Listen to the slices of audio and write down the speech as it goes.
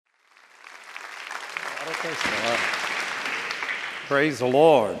Praise the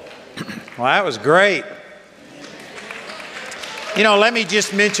Lord. Well, that was great. You know, let me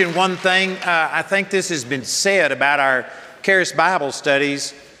just mention one thing. I think this has been said about our Charis Bible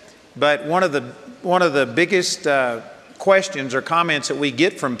studies, but one of the biggest questions or comments that we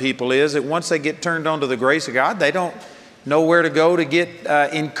get from people is that once they get turned on to the grace of God, they don't know where to go to get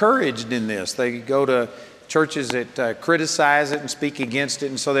encouraged in this. They go to churches that criticize it and speak against it,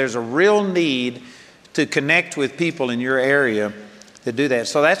 and so there's a real need to connect with people in your area to do that.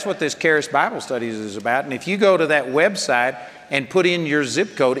 So that's what this Charis Bible Studies is about. And if you go to that website and put in your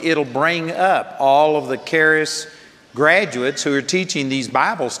zip code, it'll bring up all of the Charis graduates who are teaching these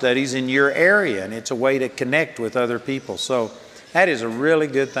Bible studies in your area, and it's a way to connect with other people. So that is a really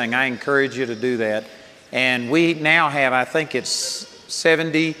good thing. I encourage you to do that. And we now have, I think it's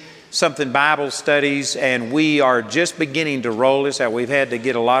 70 something Bible studies, and we are just beginning to roll this out. We've had to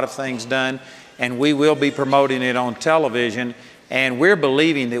get a lot of things done, and we will be promoting it on television, and we're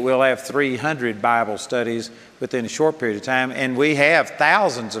believing that we'll have 300 Bible studies within a short period of time, and we have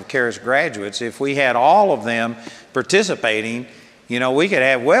thousands of Charis graduates. If we had all of them participating, you know, we could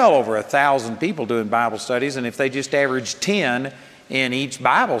have well over 1,000 people doing Bible studies, and if they just average 10 in each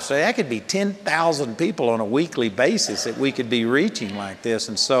Bible study, that could be 10,000 people on a weekly basis that we could be reaching like this.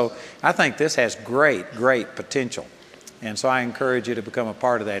 And so I think this has great, great potential. And so I encourage you to become a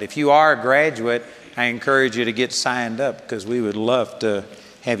part of that. If you are a graduate, I encourage you to get signed up because we would love to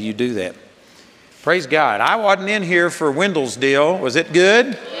have you do that. Praise God. I wasn't in here for Wendell's deal. Was it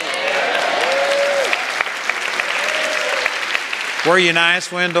good? Were you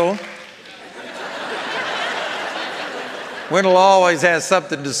nice, Wendell? Wendell always has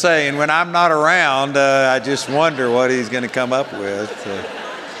something to say, and when I'm not around, I just wonder what he's going to come up with.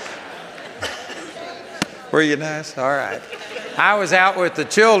 Were you nice? All right. I was out with the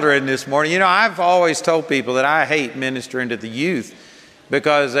children this morning. You know, I've always told people that I hate ministering to the youth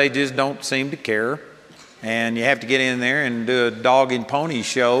because they just don't seem to care. And you have to get in there and do a dog and pony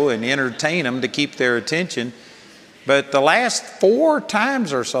show and entertain them to keep their attention. But the last 4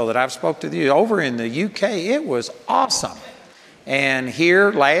 times or so that I've spoke to the youth, over in the UK, it was awesome. And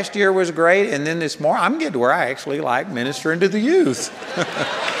here, last year was great, and then this morning, I'm getting to where I actually like ministering to the youth.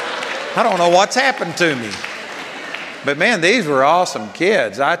 I don't know what's happened to me. But man, these were awesome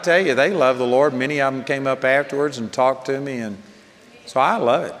kids. I tell you, they love the Lord. Many of them came up afterwards and talked to me, and so I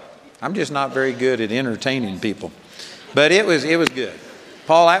love it. I'm just not very good at entertaining people. But it was good.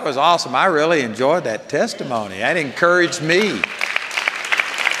 Paul, that was awesome. I really enjoyed that testimony. That encouraged me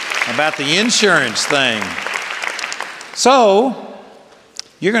about the insurance thing. So,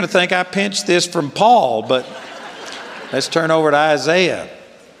 you're going to think I pinched this from Paul, but let's turn over to Isaiah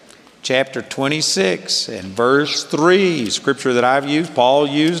chapter 26 and verse 3, scripture that I've used. Paul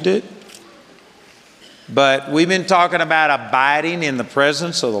used it. But we've been talking about abiding in the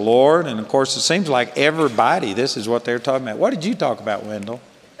presence of the Lord, and of course it seems like everybody, this is what they're talking about. What did you talk about, Wendell?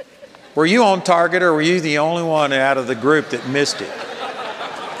 Were you on target, or were you the only one out of the group that missed it?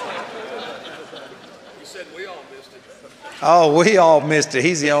 Oh, we all missed it.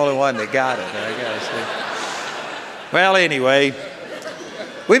 He's the only one that got it. I gotta say. Well, anyway,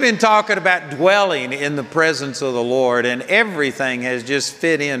 we've been talking about dwelling in the presence of the Lord, and everything has just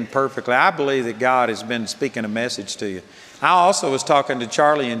fit in perfectly. I believe that God has been speaking a message to you. I also was talking to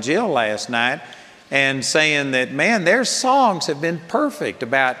Charlie and Jill last night and saying that, man, their songs have been perfect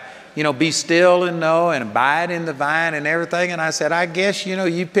about, you know, be still and know and abide in the vine and everything. And I said, I guess, you know,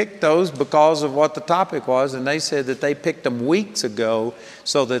 you picked those because of what the topic was. And they said that they picked them weeks ago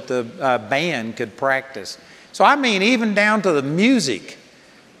so that the band could practice. So, I mean, even down to the music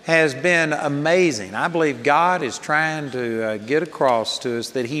has been amazing. I believe God is trying to get across to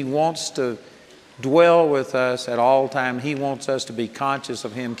us that He wants to dwell with us at all times. He wants us to be conscious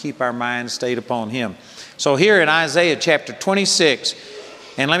of Him, keep our minds stayed upon Him. So here in Isaiah chapter 26,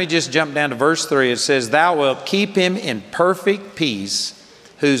 and let me just jump down to verse 3. It says, Thou wilt keep him in perfect peace,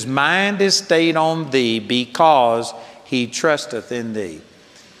 whose mind is stayed on Thee, because he trusteth in Thee.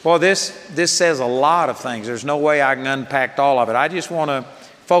 Well, this says a lot of things. There's no way I can unpack all of it. I just want to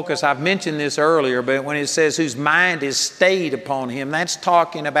focus. I've mentioned this earlier, but when it says whose mind is stayed upon Him, that's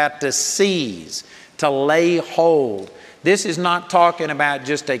talking about to seize, to lay hold. This is not talking about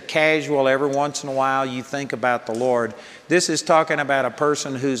just a casual, every once in a while you think about the Lord. This is talking about a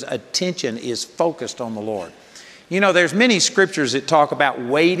person whose attention is focused on the Lord. You know, there's many scriptures that talk about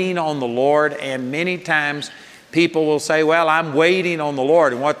waiting on the Lord, and many times people will say, well, I'm waiting on the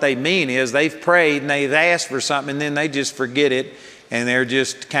Lord. And what they mean is they've prayed and they've asked for something, and then they just forget it, and they're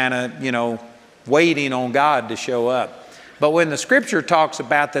just kind of, you know, waiting on God to show up. But when the Scripture talks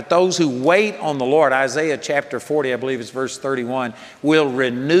about that those who wait on the Lord, Isaiah chapter 40, I believe it's verse 31, will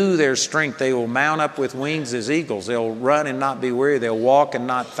renew their strength. They will mount up with wings as eagles. They'll run and not be weary. They'll walk and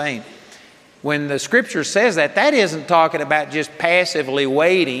not faint. When the Scripture says that, that isn't talking about just passively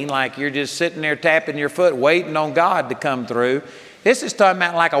waiting, like you're just sitting there tapping your foot, waiting on God to come through. This is talking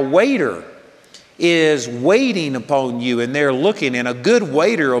about like a waiter is waiting upon you, and they're looking, and a good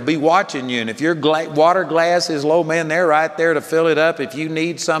waiter will be watching you. And if your water glass is low, man, they're right there to fill it up. If you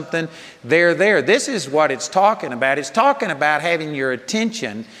need something, they're there. This is what it's talking about. It's talking about having your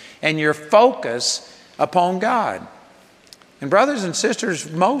attention and your focus upon God. And brothers and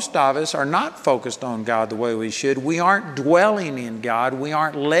sisters, most of us are not focused on God the way we should. We aren't dwelling in God. We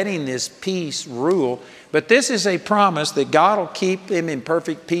aren't letting this peace rule. But this is a promise that God will keep them in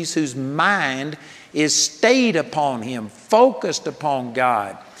perfect peace whose mind is stayed upon Him, focused upon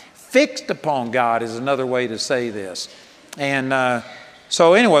God. Fixed upon God is another way to say this. And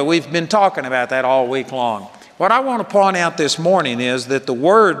so anyway, we've been talking about that all week long. What I want to point out this morning is that the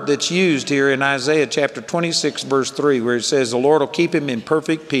word that's used here in Isaiah chapter 26 verse 3, where it says, the Lord will keep him in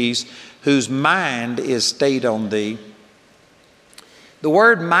perfect peace whose mind is stayed on thee. The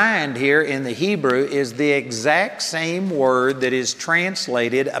word mind here in the Hebrew is the exact same word that is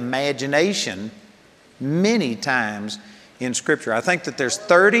translated imagination many times in Scripture. I think that there's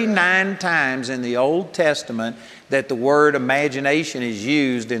 39 times in the Old Testament that the word imagination is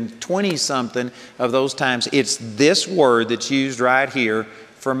used, and 20-something of those times it's this word that's used right here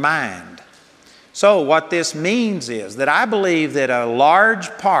for mind. So what this means is that I believe that a large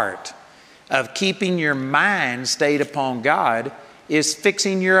part of keeping your mind stayed upon God is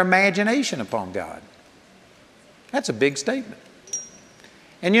fixing your imagination upon God. That's a big statement.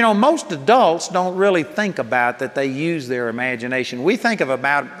 And you know, most adults don't really think about that they use their imagination. We think of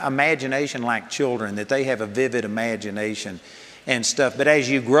about imagination like children, that they have a vivid imagination and stuff. But as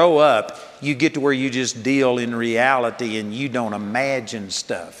you grow up, you get to where you just deal in reality and you don't imagine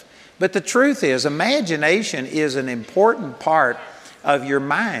stuff. But the truth is, imagination is an important part of your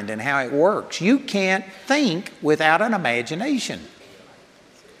mind and how it works. You can't think without an imagination.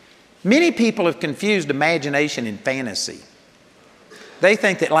 Many people have confused imagination and fantasy. They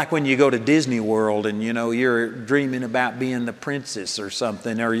think that like when you go to Disney World and you know you're dreaming about being the princess or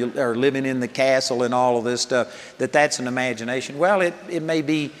something, or living in the castle and all of this stuff, that's an imagination. Well, it may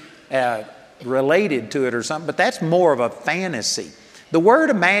be related to it or something, but that's more of a fantasy. The word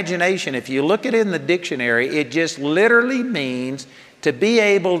imagination, if you look at it in the dictionary, it just literally means to be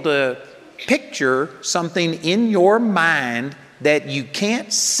able to picture something in your mind that you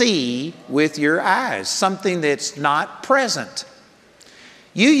can't see with your eyes, something that's not present.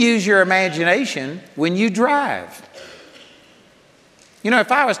 You use your imagination when you drive. You know,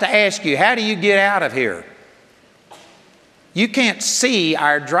 if I was to ask you, how do you get out of here? You can't see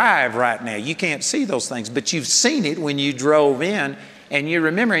our drive right now. You can't see those things, but you've seen it when you drove in and you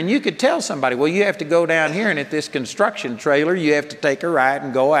remember, and you could tell somebody, well, you have to go down here and at this construction trailer, you have to take a right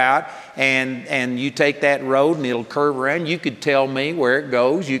and go out and you take that road and it'll curve around. You could tell me where it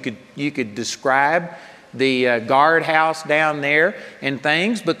goes. You could describe the guardhouse down there and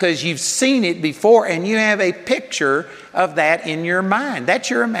things because you've seen it before and you have a picture of that in your mind. That's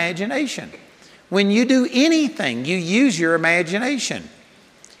your imagination. When you do anything, you use your imagination.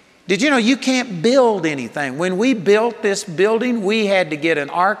 Did you know you can't build anything? When we built this building, we had to get an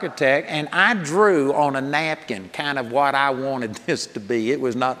architect, and I drew on a napkin kind of what I wanted this to be. It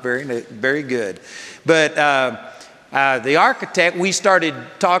was not very good. But the architect, we started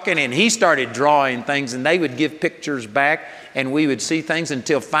talking and he started drawing things, and they would give pictures back and we would see things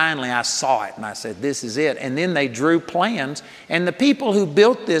until finally I saw it and I said, this is it. And then they drew plans, and the people who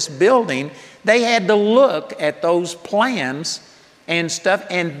built this building, they had to look at those plans and stuff,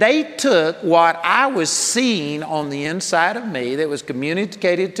 and they took what I was seeing on the inside of me that was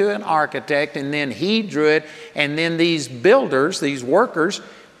communicated to an architect, and then he drew it, and then these builders, these workers,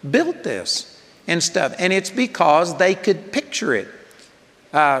 built this and stuff. And it's because they could picture it.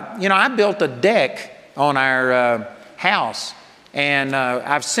 You know, I built a deck on our house, and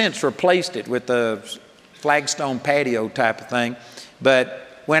I've since replaced it with a flagstone patio type of thing.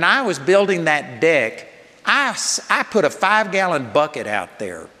 But when I was building that deck, I put a 5-gallon bucket out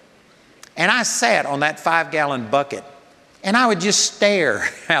there, and I sat on that 5-gallon bucket, and I would just stare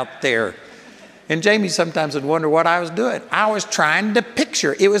out there. And Jamie sometimes would wonder what I was doing. I was trying to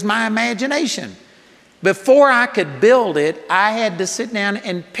picture. It was my imagination. Before I could build it, I had to sit down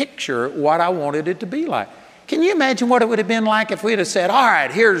and picture what I wanted it to be like. Can you imagine what it would have been like if we'd have said, all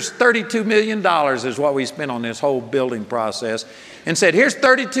right, here's $32 million is what we spent on this whole building process, and said, here's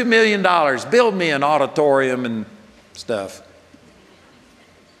 $32 million, build me an auditorium and stuff,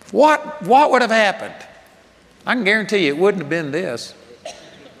 what would have happened? I can guarantee you it wouldn't have been this.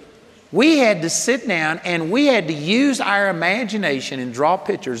 We had to sit down and we had to use our imagination and draw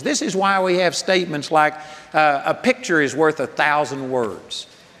pictures. This is why we have statements like, a picture is worth 1,000 words.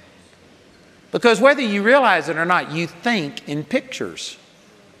 Because whether you realize it or not, you think in pictures.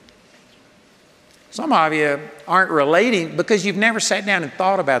 Some of you aren't relating because you've never sat down and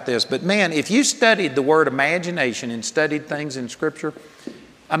thought about this. But man, if you studied the word imagination and studied things in Scripture,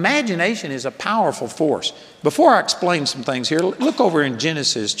 imagination is a powerful force. Before I explain some things here, look over in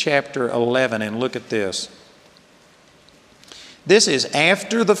Genesis chapter 11 and look at this. This is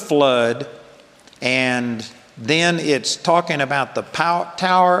after the flood, and then it's talking about the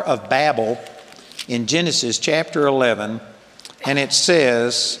Tower of Babel in Genesis chapter 11. And it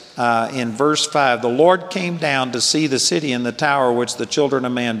says in verse 5, the Lord came down to see the city and the tower which the children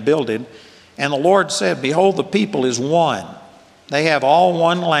of man builded. And the Lord said, behold, the people is one. They have all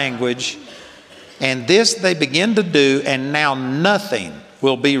one language, and this they begin to do, and now nothing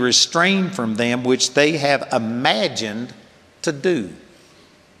will be restrained from them which they have imagined to do.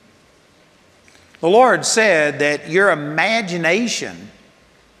 The Lord said that your imagination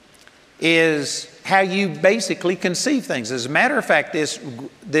is how you basically conceive things. As a matter of fact,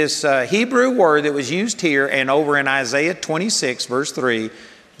 this Hebrew word that was used here and over in Isaiah 26, verse 3,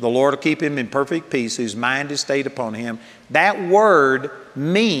 the Lord will keep him in perfect peace whose mind is stayed upon him. That word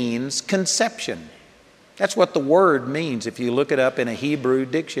means conception. That's what the word means if you look it up in a Hebrew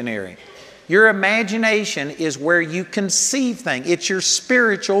dictionary. Your imagination is where you conceive things. It's your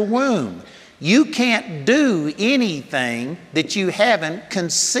spiritual womb. You can't do anything that you haven't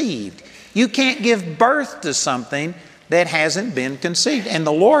conceived. You can't give birth to something that hasn't been conceived. And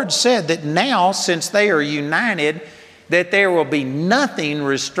the Lord said that now, since they are united, that there will be nothing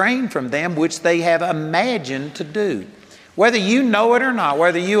restrained from them which they have imagined to do. Whether you know it or not,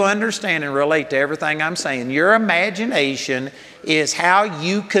 whether you understand and relate to everything I'm saying, your imagination is how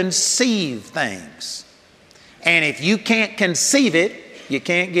you conceive things. And if you can't conceive it, you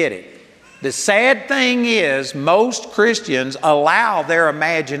can't get it. The sad thing is most Christians allow their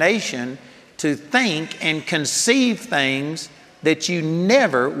imagination to think and conceive things that you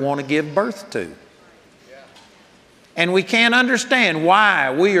never want to give birth to. And we can't understand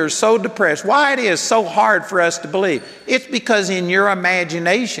why we are so depressed, why it is so hard for us to believe. It's because in your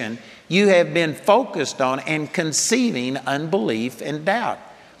imagination, you have been focused on and conceiving unbelief and doubt.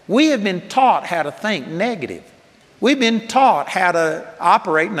 We have been taught how to think negative. We've been taught how to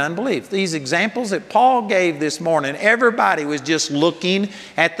operate in unbelief. These examples that Paul gave this morning, everybody was just looking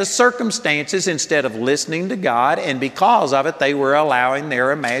at the circumstances instead of listening to God, and because of it, they were allowing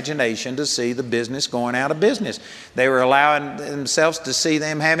their imagination to see the business going out of business. They were allowing themselves to see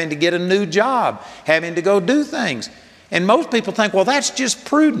them having to get a new job, having to go do things. And most people think, well, that's just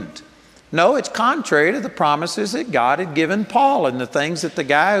prudent. No, it's contrary to the promises that God had given Paul and the things that the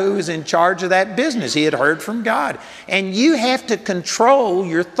guy who was in charge of that business, he had heard from God. And you have to control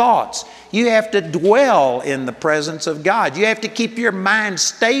your thoughts. You have to dwell in the presence of God. You have to keep your mind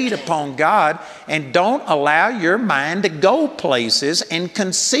stayed upon God, and don't allow your mind to go places and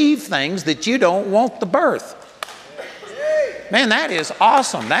conceive things that you don't want to birth. Man, that is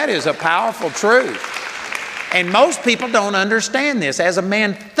awesome. That is a powerful truth. And most people don't understand this. As a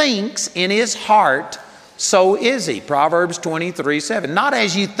man thinks in his heart, so is he. Proverbs 23:7. Not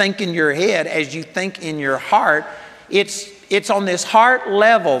as you think in your head, as you think in your heart. It's on this heart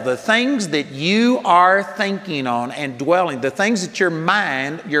level, the things that you are thinking on and dwelling, the things that your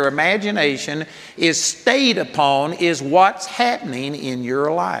mind, your imagination is stayed upon is what's happening in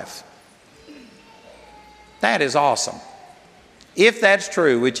your life. That is awesome. If that's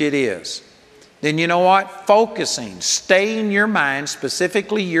true, which it is, then you know what? Focusing, staying your mind,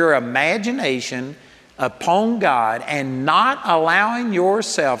 specifically your imagination, upon God and not allowing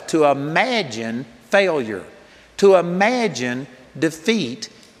yourself to imagine failure, to imagine defeat,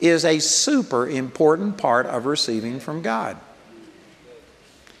 is a super important part of receiving from God.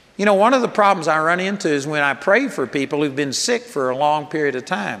 You know, one of the problems I run into is when I pray for people who've been sick for a long period of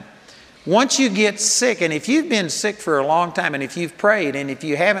time. Once you get sick, and if you've been sick for a long time, and if you've prayed, and if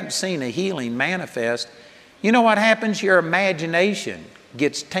you haven't seen a healing manifest, you know what happens? Your imagination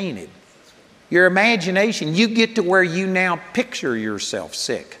gets tainted. Your imagination, you get to where you now picture yourself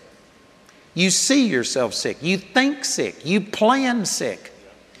sick. You see yourself sick. You think sick. You plan sick.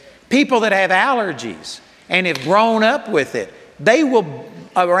 People that have allergies and have grown up with it, they will,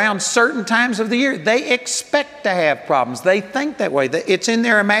 around certain times of the year, they expect to have problems. They think that way. It's in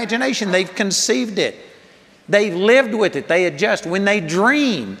their imagination. They've conceived it. They've lived with it. They adjust. When they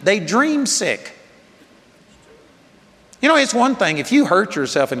dream sick. You know, it's one thing if you hurt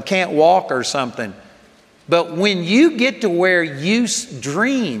yourself and can't walk or something, but when you get to where you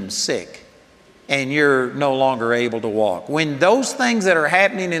dream sick and you're no longer able to walk, when those things that are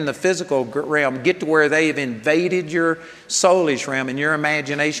happening in the physical realm get to where they've invaded your soulish realm and your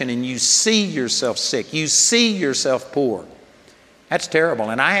imagination, and you see yourself sick, you see yourself poor, that's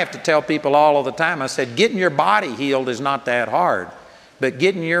terrible. And I have to tell people all of the time, I said, getting your body healed is not that hard, but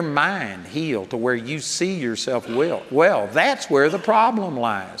getting your mind healed to where you see yourself well, that's where the problem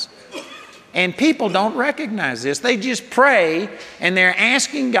lies. And people don't recognize this. They just pray and they're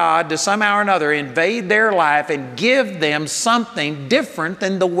asking God to somehow or another invade their life and give them something different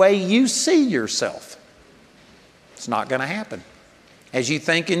than the way you see yourself. It's not going to happen. As you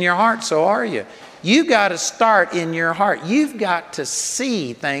think in your heart, so are you. You've got to start in your heart. You've got to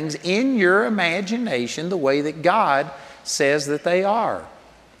see things in your imagination the way that God says that they are.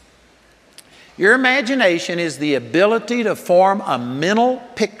 Your imagination is the ability to form a mental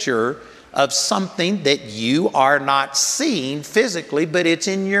picture of something that you are not seeing physically, but it's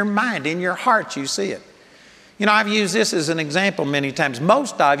in your mind, in your heart you see it. You know, I've used this as an example many times.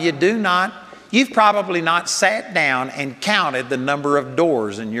 Most of you you've probably not sat down and counted the number of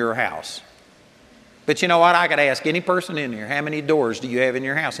doors in your house. But you know what? I could ask any person in here, how many doors do you have in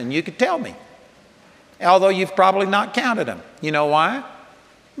your house? And you could tell me. Although you've probably not counted them. You know why?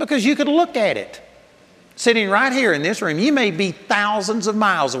 Because you could look at it. Sitting right here in this room, you may be thousands of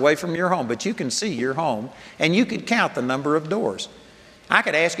miles away from your home, but you can see your home and you could count the number of doors. I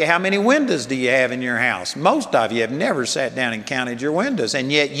could ask you, how many windows do you have in your house? Most of you have never sat down and counted your windows,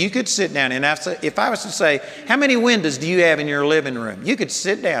 and yet you could sit down and if I was to say, how many windows do you have in your living room? You could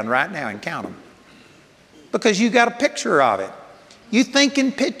sit down right now and count them because you got a picture of it. You think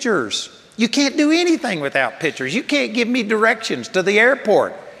in pictures. You can't do anything without pictures. You can't give me directions to the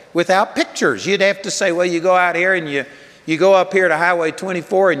airport without pictures. You'd have to say, well, you go out here and you go up here to Highway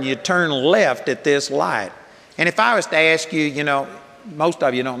 24 and you turn left at this light. And if I was to ask you, you know, most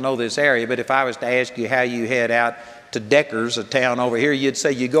of you don't know this area, but if I was to ask you how you head out to Deckers, a town over here, you'd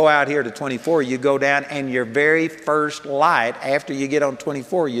say you go out here to 24, you go down, and your very first light after you get on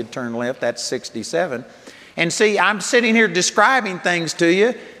 24, you'd turn left. That's 67. And see, I'm sitting here describing things to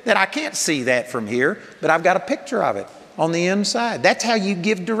you that I can't see that from here, but I've got a picture of it on the inside. That's how you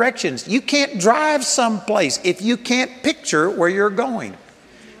give directions. You can't drive someplace if you can't picture where you're going.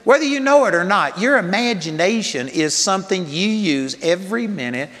 Whether you know it or not, your imagination is something you use every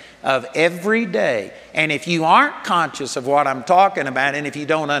minute of every day. And if you aren't conscious of what I'm talking about, and if you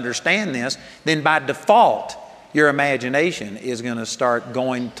don't understand this, then by default, your imagination is going to start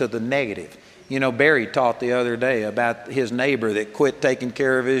going to the negative. You know, Barry taught the other day about his neighbor that quit taking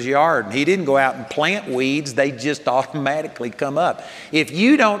care of his yard. And he didn't go out and plant weeds. They just automatically come up. If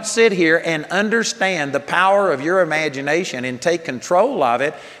you don't sit here and understand the power of your imagination and take control of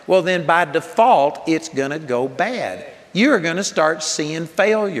it, well, then by default, it's going to go bad. You're going to start seeing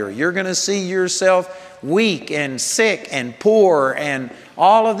failure. You're going to see yourself weak and sick and poor and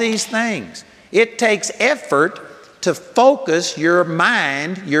all of these things. It takes effort to focus your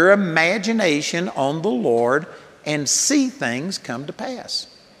mind, your imagination on the Lord and see things come to pass.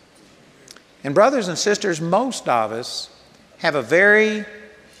 And brothers and sisters, most of us have a very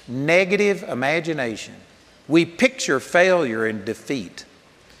negative imagination. We picture failure and defeat.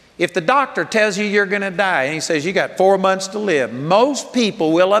 If the doctor tells you you're going to die and he says you got 4 months to live, most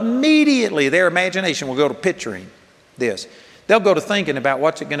people will immediately, their imagination will go to picturing this. They'll go to thinking about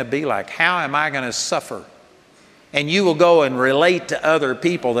what's it going to be like? How am I going to suffer? And you will go and relate to other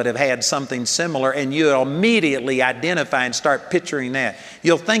people that have had something similar, and you'll immediately identify and start picturing that.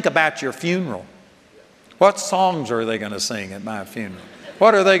 You'll think about your funeral. What songs are they going to sing at my funeral?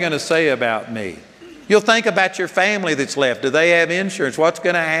 What are they going to say about me? You'll think about your family that's left. Do they have insurance? What's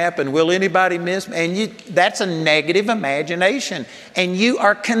going to happen? Will anybody miss me? And that's a negative imagination. And you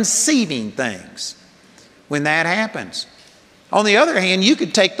are conceiving things when that happens. On the other hand, you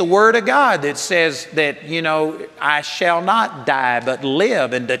could take the Word of God that says that, you know, I shall not die but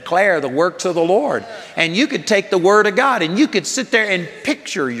live and declare the works of the Lord. And you could take the Word of God and you could sit there and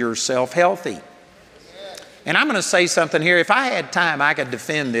picture yourself healthy. And I'm going to say something here. If I had time, I could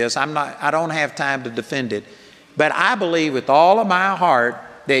defend this. I don't have time to defend it. But I believe with all of my heart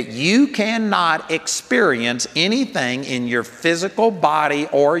that you cannot experience anything in your physical body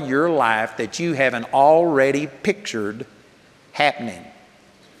or your life that you haven't already pictured happening.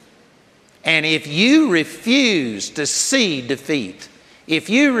 And if you refuse to see defeat, if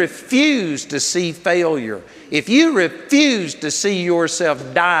you refuse to see failure, if you refuse to see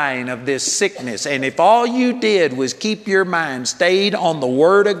yourself dying of this sickness, and if all you did was keep your mind stayed on the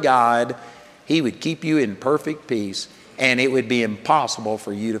Word of God, He would keep you in perfect peace. and it would be impossible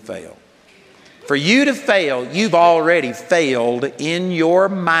for you to fail. For you to fail, you've already failed in your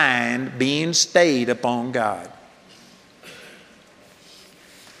mind being stayed upon God.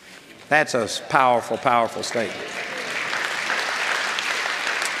 That's a powerful, powerful statement.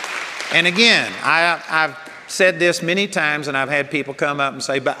 And again, I've said this many times, and I've had people come up and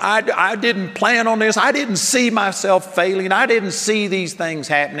say, but I didn't plan on this. I didn't see myself failing. I didn't see these things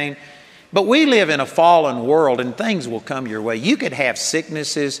happening. But we live in a fallen world, and things will come your way. You could have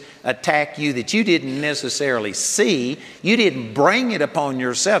sicknesses attack you that you didn't necessarily see. You didn't bring it upon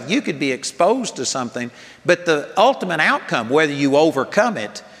yourself. You could be exposed to something, but the ultimate outcome, whether you overcome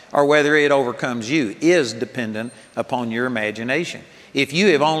it or whether it overcomes you, is dependent upon your imagination. If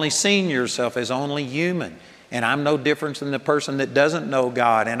you have only seen yourself as only human, and I'm no different than the person that doesn't know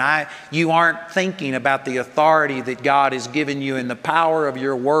God, and you aren't thinking about the authority that God has given you and the power of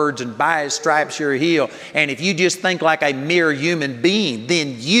your words, and by His stripes you're healed, and if you just think like a mere human being,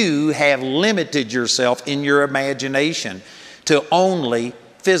 then you have limited yourself in your imagination to only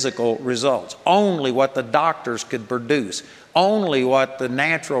physical results, only what the doctors could produce, only what the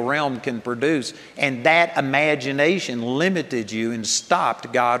natural realm can produce, and that imagination limited you and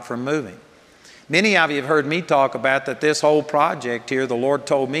stopped God from moving. Many of you have heard me talk about that this whole project here, the Lord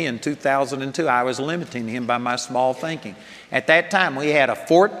told me in 2002, I was limiting Him by my small thinking. At that time, we had a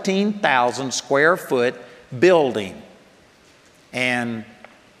 14,000 square foot building. And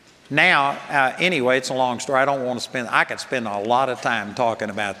now, anyway, it's a long story. I could spend a lot of time talking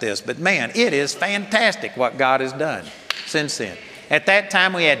about this. But man, it is fantastic what God has done since then. At that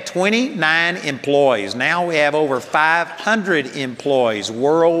time, we had 29 employees. Now we have over 500 employees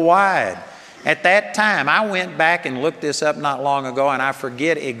worldwide. At that time, I went back and looked this up not long ago, and I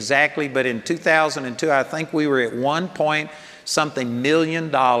forget exactly, but in 2002, I think we were at $1.something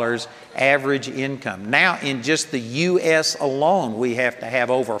million average income. Now, in just the U.S. alone, we have to have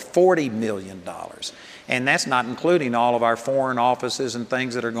over $40 million. And that's not including all of our foreign offices and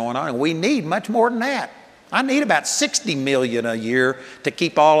things that are going on. And we need much more than that. I need about $60 million a year to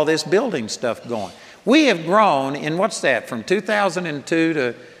keep all of this building stuff going. We have grown in, from 2002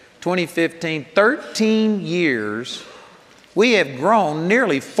 to 2015, 13 years, we have grown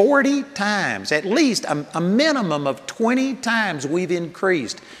nearly 40 times, at least a minimum of 20 times we've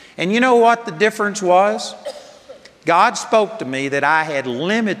increased. And you know what the difference was? God spoke to me that I had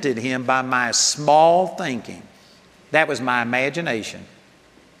limited Him by my small thinking. That was my imagination.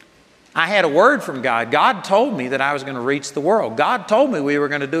 I had a word from God. God told me that I was going to reach the world. God told me we were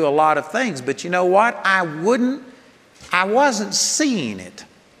going to do a lot of things, but you know what? I wasn't seeing it.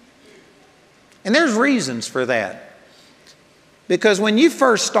 And there's reasons for that. Because when you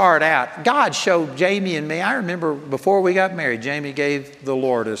first start out, God showed Jamie and me. I remember before we got married, Jamie gave the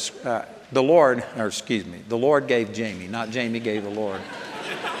Lord the Lord gave Jamie, not Jamie gave the Lord.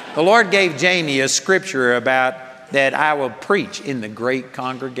 The Lord gave Jamie a scripture about that I will preach in the great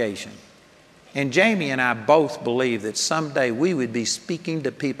congregation. And Jamie and I both believed that someday we would be speaking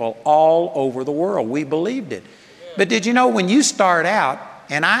to people all over the world. We believed it. But did you know when you start out,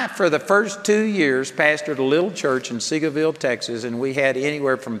 and I, for the first 2 years, pastored a little church in Seagoville, Texas, and we had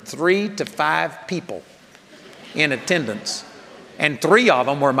anywhere from 3 to 5 people in attendance. And 3 of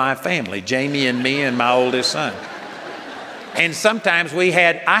them were my family, Jamie and me and my oldest son. And sometimes I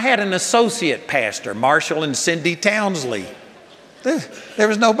had an associate pastor, Marshall and Cindy Townsley. There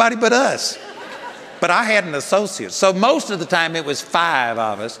was nobody but us. But I had an associate. So most of the time it was 5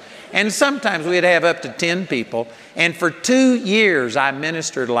 of us. And sometimes we'd have up to 10 people. And for 2 years I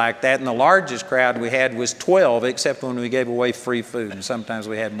ministered like that. And the largest crowd we had was 12, except when we gave away free food. And sometimes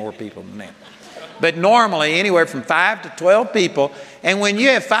we had more people than that. But normally anywhere from 5 to 12 people. And when you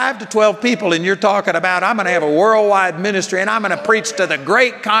have 5 to 12 people and you're talking about, I'm going to have a worldwide ministry and I'm going to preach to the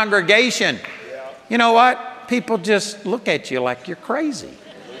great congregation. You know what? People just look at you like you're crazy.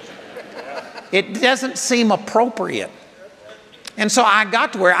 It doesn't seem appropriate. And so I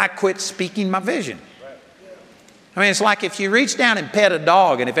got to where I quit speaking my vision. I mean, it's like if you reach down and pet a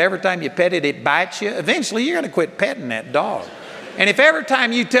dog, and if every time you pet it, it bites you, eventually you're going to quit petting that dog. And if every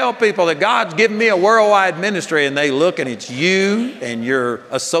time you tell people that God's given me a worldwide ministry and they look and it's you and your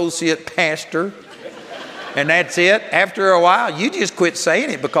associate pastor, and that's it, after a while, you just quit saying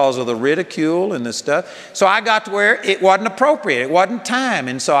it because of the ridicule and the stuff. So I got to where it wasn't appropriate. It wasn't time.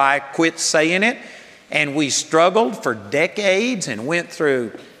 And so I quit saying it. And we struggled for decades and went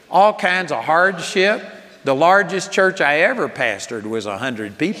through all kinds of hardship. The largest church I ever pastored was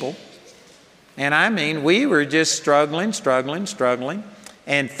 100 people. And I mean, we were just struggling.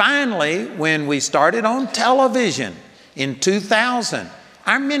 And finally, when we started on television in 2000,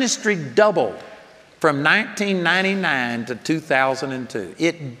 our ministry doubled. from 1999 to 2002.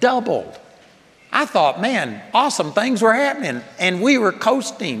 It doubled. I thought, man, awesome things were happening, and we were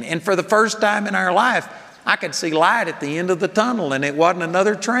coasting. And for the first time in our life, I could see light at the end of the tunnel, and it wasn't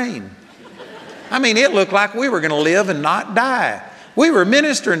another train. I mean, it looked like we were going to live and not die. We were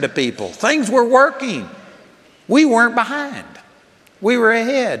ministering to people. Things were working. We weren't behind. We were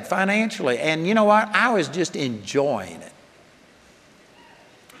ahead financially. And you know what? I was just enjoying it.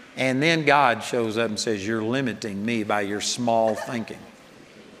 And then God shows up and says, you're limiting me by your small thinking.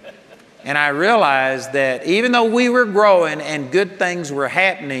 And I realized that even though we were growing and good things were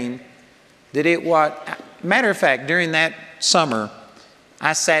happening, matter of fact, during that summer,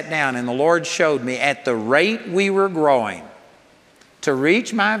 I sat down and the Lord showed me at the rate we were growing, to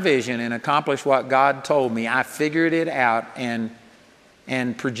reach my vision and accomplish what God told me, I figured it out and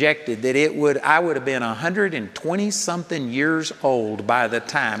projected that I would have been 120-something years old by the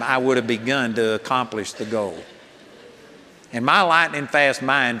time I would have begun to accomplish the goal. And my lightning fast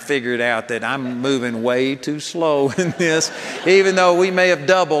mind figured out that I'm moving way too slow in this. Even though we may have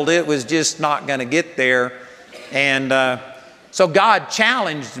doubled, it was just not going to get there. And so God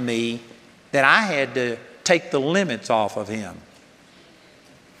challenged me that I had to take the limits off of Him.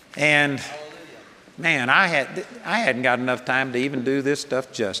 And man, I hadn't got enough time to even do this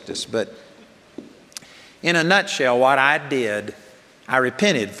stuff justice. But in a nutshell, what I did, I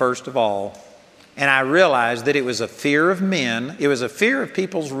repented first of all. And I realized that it was a fear of men. It was a fear of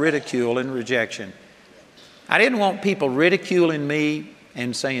people's ridicule and rejection. I didn't want people ridiculing me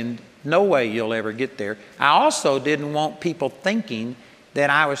and saying, no way you'll ever get there. I also didn't want people thinking that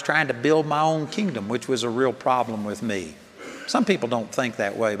I was trying to build my own kingdom, which was a real problem with me. Some people don't think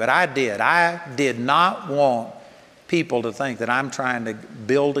that way, but I did. I did not want people to think that I'm trying to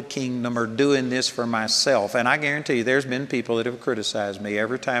build a kingdom or doing this for myself. And I guarantee you, there's been people that have criticized me.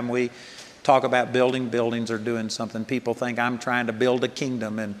 Every time we talk about building buildings or doing something, people think I'm trying to build a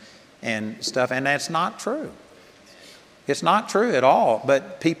kingdom and stuff, and that's not true. It's not true at all,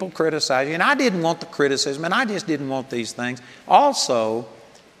 but people criticize you, and I didn't want the criticism, and I just didn't want these things. Also,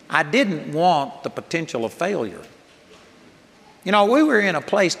 I didn't want the potential of failure. You know, we were in a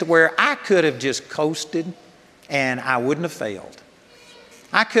place to where I could have just coasted and I wouldn't have failed.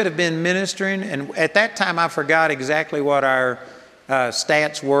 I could have been ministering, and at that time I forgot exactly what our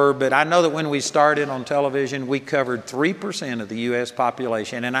stats were, but I know that when we started on television, we covered 3% of the U.S.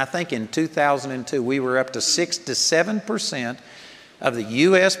 population. And I think in 2002, we were up to 6 to 7% of the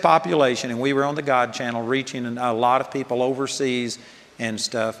U.S. population, and we were on the God Channel reaching a lot of people overseas and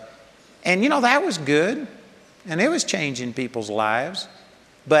stuff. And you know, that was good, and it was changing people's lives.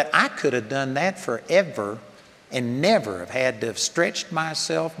 But I could have done that forever and never have had to have stretched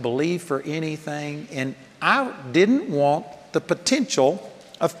myself, believed for anything, and I didn't want the potential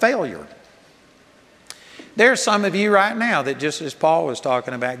of failure. There are some of you right now that, just as Paul was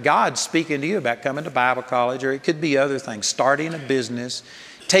talking about, God's speaking to you about coming to Bible college, or it could be other things, starting a business,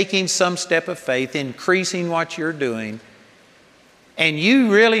 taking some step of faith, increasing what you're doing. And you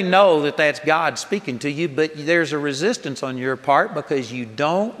really know that that's God speaking to you, but there's a resistance on your part because you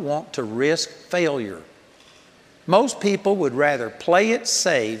don't want to risk failure. Most people would rather play it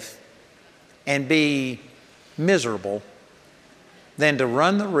safe and be miserable than to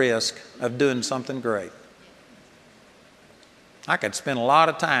run the risk of doing something great. I could spend a lot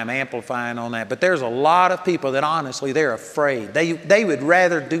of time amplifying on that, but there's a lot of people that honestly, they're afraid. They would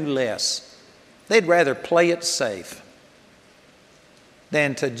rather do less. They'd rather play it safe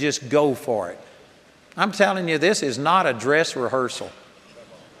than to just go for it. I'm telling you, this is not a dress rehearsal.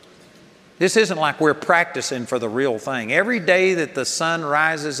 This isn't like we're practicing for the real thing. Every day that the sun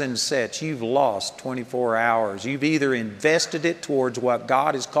rises and sets, you've lost 24 hours. You've either invested it towards what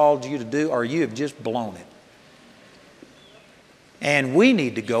God has called you to do, or you have just blown it. And we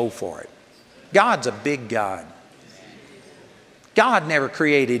need to go for it. God's a big God. God never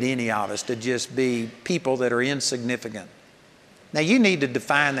created any of us to just be people that are insignificant. Now, you need to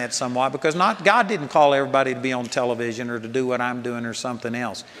define that somewhat, because God didn't call everybody to be on television or to do what I'm doing or something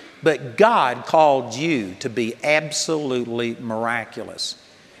else. But God called you to be absolutely miraculous.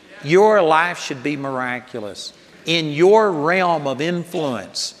 Your life should be miraculous. In your realm of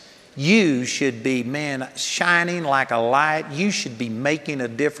influence, you should be, shining like a light. You should be making a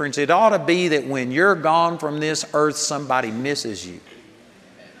difference. It ought to be that when you're gone from this earth, somebody misses you.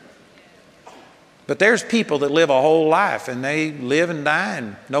 But there's people that live a whole life and they live and die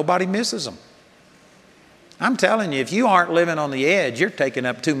and nobody misses them. I'm telling you, if you aren't living on the edge, you're taking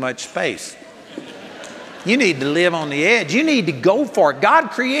up too much space. You need to live on the edge. You need to go for it.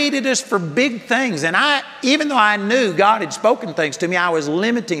 God created us for big things. And even though I knew God had spoken things to me, I was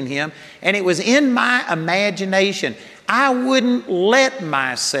limiting Him. And it was in my imagination. I wouldn't let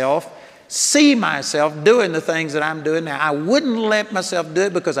myself see myself doing the things that I'm doing now. I wouldn't let myself do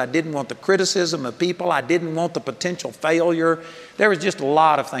it because I didn't want the criticism of people. I didn't want the potential failure. There was just a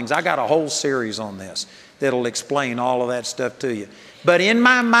lot of things. I got a whole series on this that'll explain all of that stuff to you. But in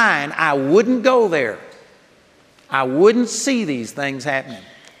my mind, I wouldn't go there. I wouldn't see these things happening.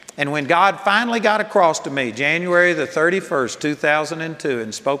 And when God finally got across to me, January the 31st, 2002,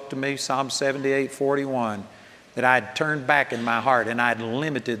 and spoke to me, Psalm 78:41, that I'd turned back in my heart and I'd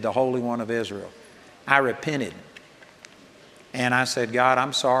limited the Holy One of Israel, I repented. And I said, God,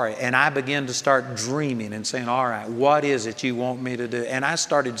 I'm sorry. And I began to start dreaming and saying, all right, what is it you want me to do? And I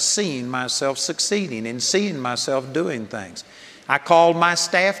started seeing myself succeeding and seeing myself doing things. I called my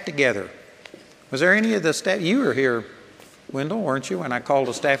staff together. Was there any of the staff? You were here, Wendell, weren't you, when I called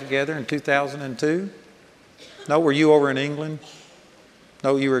the staff together in 2002? No, were you over in England?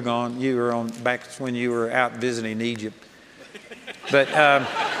 No, you were gone. You were on back when you were out visiting Egypt. But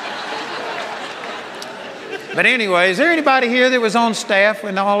anyway, is there anybody here that was on staff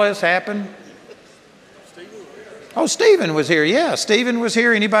when all this happened? Oh, Stephen was here. Yeah, Stephen was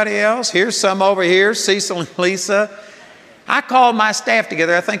here. Anybody else? Here's some over here, Cecil and Lisa. I called my staff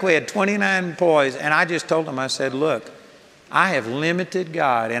together. I think we had 29 employees. And I just told them, I said, look, I have limited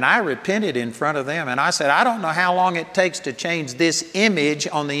God. And I repented in front of them. And I said, I don't know how long it takes to change this image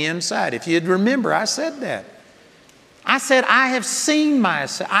on the inside. If you'd remember, I said that. I said, I have seen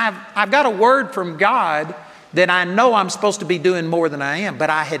myself. I've got a word from God that I know I'm supposed to be doing more than I am. But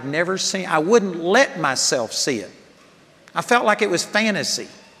I had never seen, I wouldn't let myself see it. I felt like it was fantasy.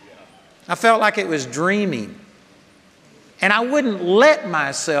 I felt like it was dreaming. And I wouldn't let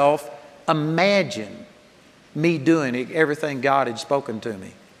myself imagine me doing everything God had spoken to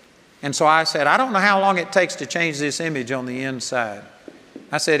me. And so I said, I don't know how long it takes to change this image on the inside.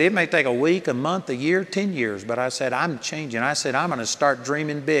 I said, it may take a week, a month, a year, 10 years. But I said, I'm changing. I said, I'm going to start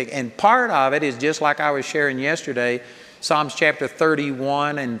dreaming big. And part of it is just like I was sharing yesterday, Psalms chapter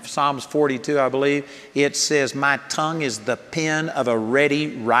 31 and Psalms 42, I believe. It says, my tongue is the pen of a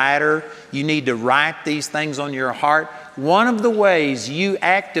ready writer. You need to write these things on your heart. One of the ways you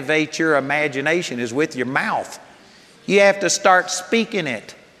activate your imagination is with your mouth. You have to start speaking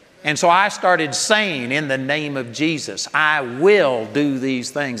it. And so I started saying, in the name of Jesus, I will do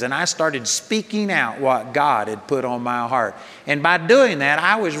these things. And I started speaking out what God had put on my heart. And by doing that,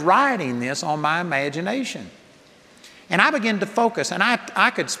 I was writing this on my imagination. And I began to focus. And I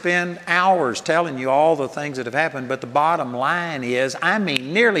could spend hours telling you all the things that have happened. But the bottom line is,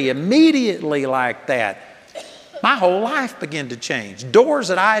 nearly immediately like that, my whole life began to change. Doors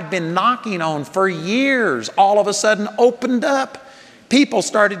that I had been knocking on for years all of a sudden opened up. People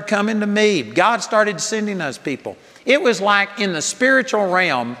started coming to me. God started sending us people. It was like in the spiritual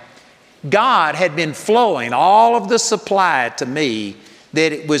realm, God had been flowing all of the supply to me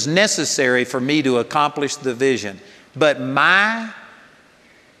that it was necessary for me to accomplish the vision. But my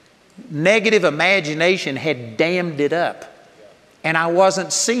negative imagination had dammed it up, and I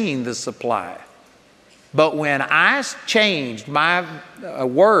wasn't seeing the supply. But when I changed my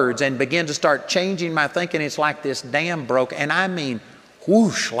words and began to start changing my thinking, it's like this dam broke. And I mean,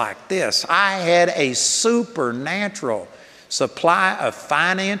 whoosh, like this. I had a supernatural supply of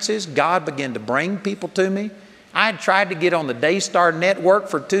finances. God began to bring people to me. I had tried to get on the Daystar Network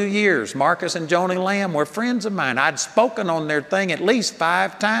for 2 years. Marcus and Joni Lamb were friends of mine. I'd spoken on their thing at least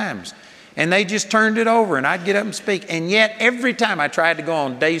 5 times. And they just turned it over, and I'd get up and speak. And yet, every time I tried to go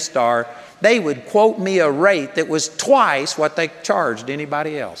on Daystar, they would quote me a rate that was twice what they charged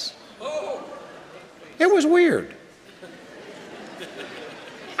anybody else. It was weird.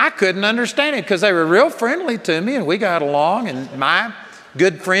 I couldn't understand it because they were real friendly to me and we got along. And my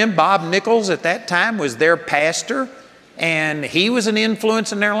good friend Bob Nichols at that time was their pastor, and he was an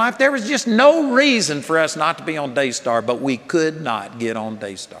influence in their life. There was just no reason for us not to be on Daystar, but we could not get on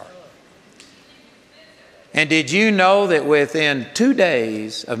Daystar. And did you know that within 2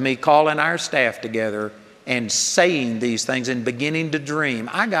 days of me calling our staff together and saying these things and beginning to dream,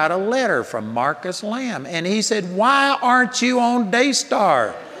 I got a letter from Marcus Lamb. And he said, why aren't you on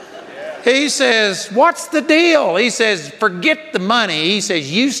Daystar? He says, what's the deal? He says, forget the money. He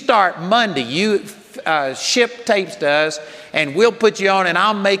says, you start Monday. You ship tapes to us and we'll put you on, and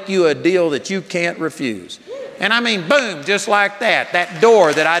I'll make you a deal that you can't refuse. And I mean, boom, just like that. That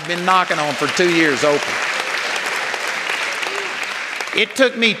door that I'd been knocking on for 2 years opened. It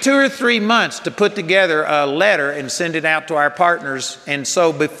took me 2 or 3 months to put together a letter and send it out to our partners. And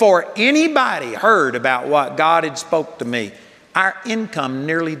so before anybody heard about what God had spoke to me, our income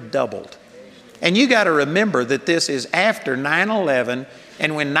nearly doubled. And you got to remember that this is after 9/11.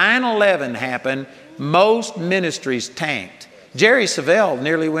 And when 9/11 happened, most ministries tanked. Jerry Savelle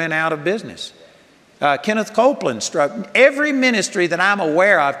nearly went out of business. Kenneth Copeland struck. Every ministry that I'm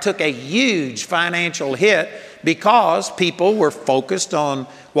aware of took a huge financial hit because people were focused on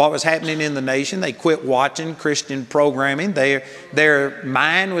what was happening in the nation. They quit watching Christian programming. Their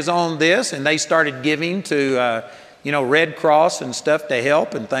mind was on this, and they started giving to Red Cross and stuff to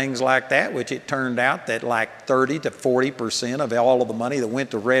help and things like that, which it turned out that like 30 to 40% of all of the money that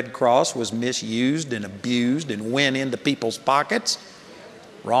went to Red Cross was misused and abused and went into people's pockets.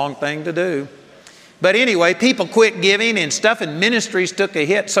 Wrong thing to do. But anyway, people quit giving and stuff, and ministries took a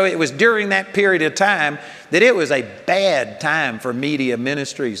hit. So it was during that period of time that it was a bad time for media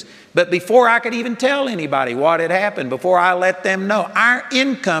ministries. But before I could even tell anybody what had happened, before I let them know, our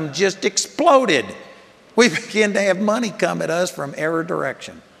income just exploded. We began to have money come at us from every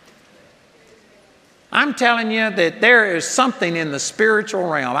direction. I'm telling you that there is something in the spiritual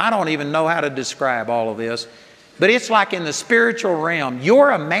realm. I don't even know how to describe all of this. But it's like in the spiritual realm,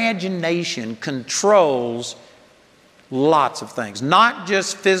 your imagination controls lots of things, not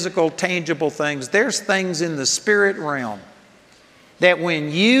just physical, tangible things. There's things in the spirit realm that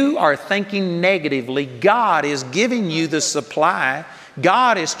when you are thinking negatively, God is giving you the supply.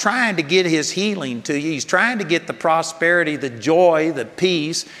 God is trying to get His healing to you. He's trying to get the prosperity, the joy, the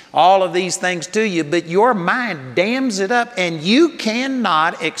peace, all of these things to you, but your mind dams it up, and you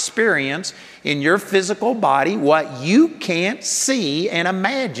cannot experience in your physical body what you can't see and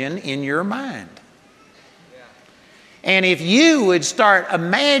imagine in your mind. And if you would start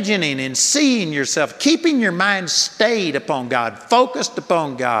imagining and seeing yourself, keeping your mind stayed upon God, focused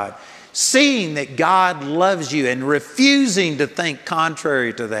upon God, seeing that God loves you and refusing to think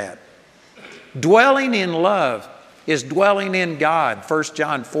contrary to that. Dwelling in love is dwelling in God, 1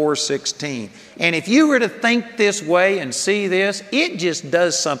 John 4:16. And if you were to think this way and see this, it just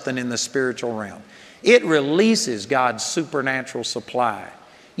does something in the spiritual realm. It releases God's supernatural supply.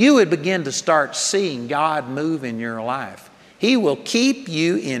 You would begin to start seeing God move in your life. He will keep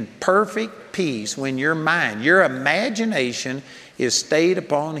you in perfect peace when your mind, your imagination is stayed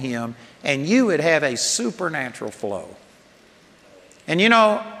upon Him, and you would have a supernatural flow. And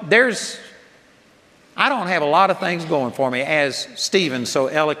I don't have a lot of things going for me, as Stephen so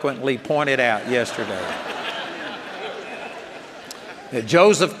eloquently pointed out yesterday. That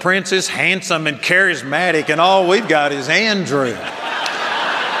Joseph Prince is handsome and charismatic, and all we've got is Andrew.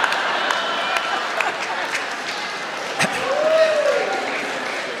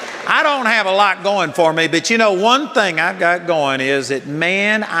 I don't have a lot going for me, but one thing I've got going is that,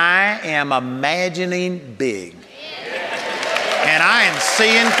 man, I am imagining big. And I am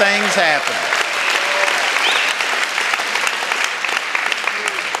seeing things happen.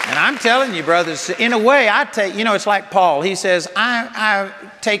 And I'm telling you, brothers, in a way, it's like Paul. He says, I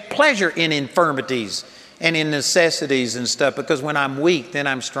take pleasure in infirmities and in necessities and stuff, because when I'm weak, then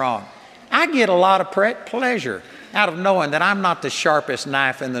I'm strong. I get a lot of pleasure out of knowing that I'm not the sharpest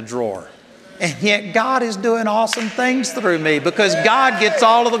knife in the drawer. And yet God is doing awesome things through me, because God gets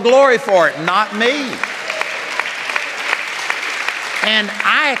all of the glory for it, not me. And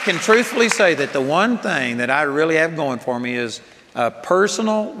I can truthfully say that the one thing that I really have going for me is a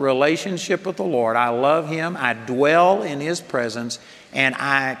personal relationship with the Lord. I love Him. I dwell in His presence, and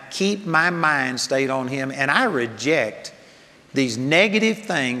I keep my mind stayed on Him, and I reject these negative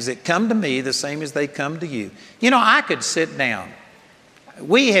things that come to me the same as they come to you. I could sit down.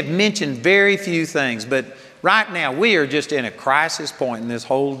 We have mentioned very few things, but right now we are just in a crisis point in this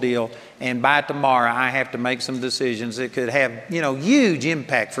whole deal, and by tomorrow I have to make some decisions that could have, huge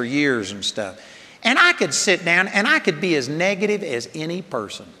impact for years and stuff. And I could sit down and I could be as negative as any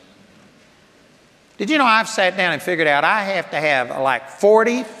person. Did you know I've sat down and figured out I have to have like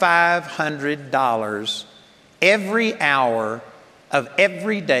 $4,500 every hour of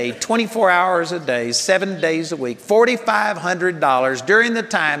every day, 24 hours a day, 7 days a week, $4,500 during the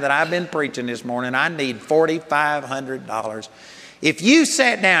time that I've been preaching this morning. I need $4,500. If you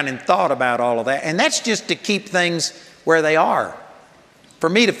sat down and thought about all of that, and that's just to keep things where they are. For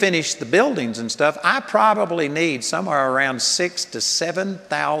me to finish the buildings and stuff, I probably need somewhere around $6,000 to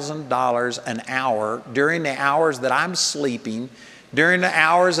 $7,000 an hour during the hours that I'm sleeping, during the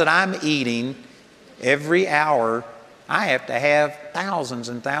hours that I'm eating. Every hour, I have to have thousands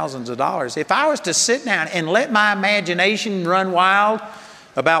and thousands of dollars. If I was to sit down and let my imagination run wild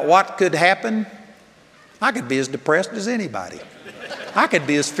about what could happen, I could be as depressed as anybody. I could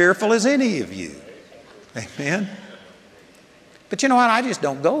be as fearful as any of you. Amen. But you know what? I just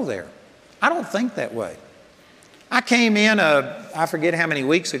don't go there. I don't think that way. I came in, I forget how many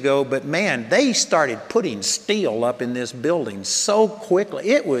weeks ago, but man, they started putting steel up in this building so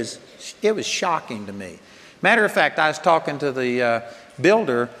quickly. It was shocking to me. Matter of fact, I was talking to the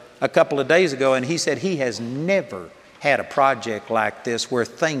builder a couple of days ago, and he said he has never had a project like this where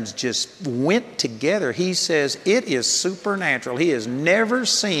things just went together. He says it is supernatural. He has never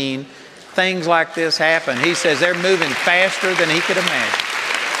seen things like this happen. He says they're moving faster than he could imagine.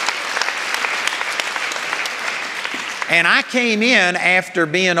 And I came in after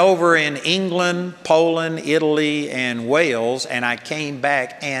being over in England, Poland, Italy, and Wales, and I came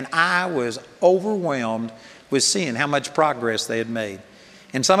back and I was overwhelmed with seeing how much progress they had made.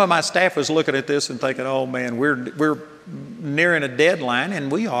 And some of my staff was looking at this and thinking, oh man, we're nearing a deadline, and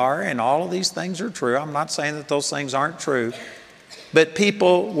we are, and all of these things are true. I'm not saying that those things aren't true, but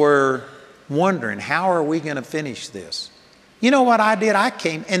people were wondering, how are we going to finish this? You know what I did? I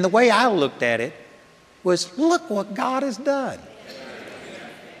came, and the way I looked at it was, look what God has done.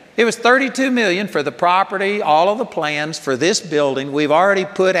 It was $32 million for the property, all of the plans for this building. We've already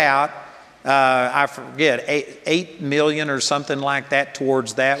put out, I forget, $8 million or something like that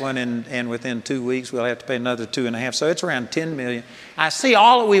towards that one, and within 2 weeks we'll have to pay another $2.5 million. So it's around $10 million. I see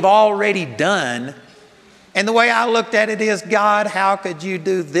all that we've already done, and the way I looked at it is, God, how could you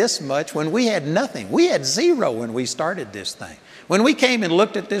do this much when we had nothing? We had zero when we started this thing. When we came and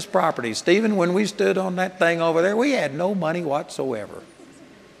looked at this property, Stephen, when we stood on that thing over there, we had no money whatsoever.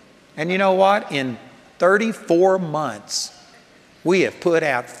 And you know what? In 34 months, we have put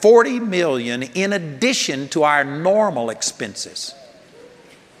out $40 million in addition to our normal expenses.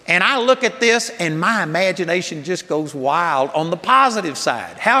 And I look at this and my imagination just goes wild on the positive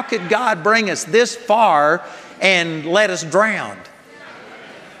side. How could God bring us this far and let us drown?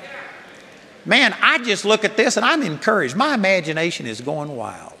 Man, I just look at this and I'm encouraged. My imagination is going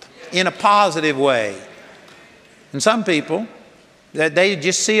wild in a positive way. And some people, that they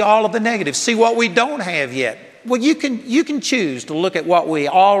just see all of the negatives, see what we don't have yet. Well, you can choose to look at what we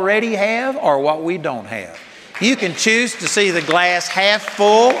already have or what we don't have. You can choose to see the glass half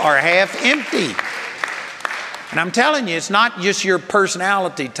full or half empty. And I'm telling you, it's not just your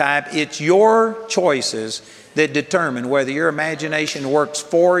personality type, it's your choices that determine whether your imagination works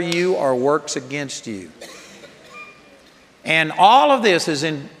for you or works against you. And all of this is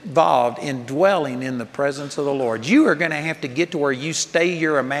involved in dwelling in the presence of the Lord. You are going to have to get to where you stay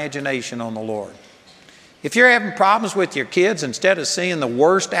your imagination on the Lord. If you're having problems with your kids, instead of seeing the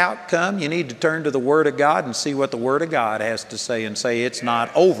worst outcome, you need to turn to the Word of God and see what the Word of God has to say and say it's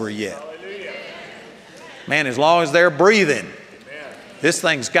not over yet. Man, as long as they're breathing, this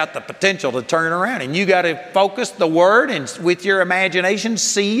thing's got the potential to turn around. And you got to focus the Word and with your imagination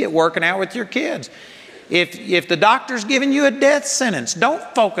see it working out with your kids. If the doctor's giving you a death sentence, don't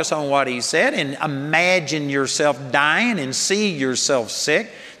focus on what he said and imagine yourself dying and see yourself sick.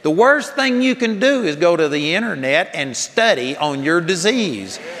 The worst thing you can do is go to the internet and study on your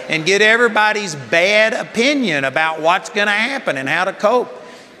disease and get everybody's bad opinion about what's going to happen and how to cope.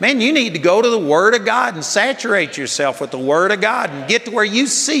 Man, you need to go to the Word of God and saturate yourself with the Word of God and get to where you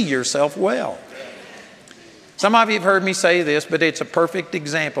see yourself well. Some of you have heard me say this, but it's a perfect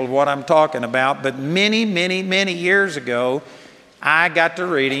example of what I'm talking about. But many, many, many years ago, I got to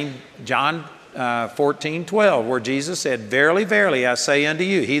reading John 14:12, where Jesus said, "Verily, verily, I say unto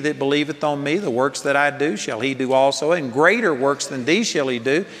you, he that believeth on me, the works that I do shall he do also, and greater works than these shall he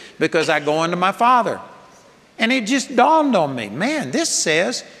do, because I go unto my Father." And it just dawned on me, man, this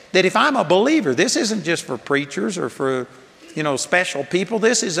says that if I'm a believer, this isn't just for preachers or for, special people.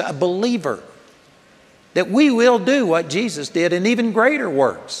 This is a believer, that we will do what Jesus did and even greater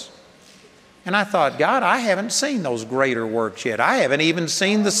works. And I thought, God, I haven't seen those greater works yet. I haven't even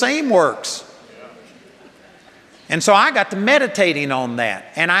seen the same works. And so I got to meditating on that.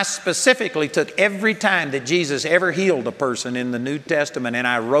 And I specifically took every time that Jesus ever healed a person in the New Testament and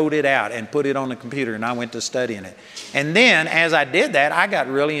I wrote it out and put it on the computer and I went to studying it. And then as I did that, I got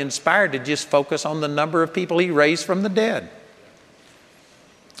really inspired to just focus on the number of people he raised from the dead.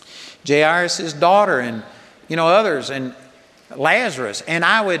 Jairus' daughter and, others, and Lazarus. And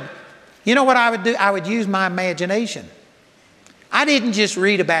I would, what I would do? I would use my imagination. I didn't just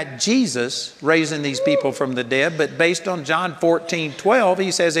read about Jesus raising these people from the dead, but based on John 14:12,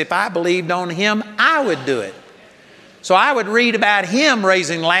 he says, if I believed on him, I would do it. So I would read about him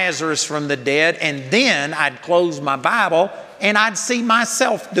raising Lazarus from the dead, and then I'd close my Bible and I'd see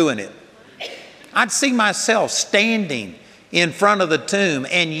myself doing it. I'd see myself standing in front of the tomb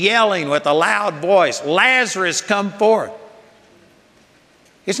and yelling with a loud voice, "Lazarus, come forth."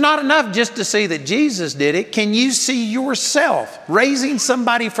 It's not enough just to see that Jesus did it. Can you see yourself raising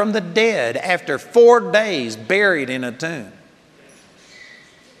somebody from the dead after 4 days buried in a tomb?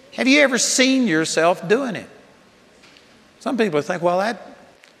 Have you ever seen yourself doing it? Some people think, well,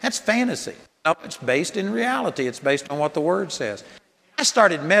 that's fantasy. No, it's based in reality. It's based on what the Word says. I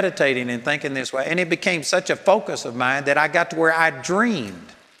started meditating and thinking this way, and it became such a focus of mine that I got to where I dreamed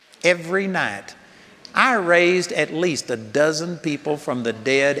every night. I raised at least 12 people from the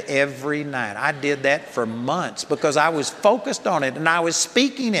dead every night. I did that for months because I was focused on it and I was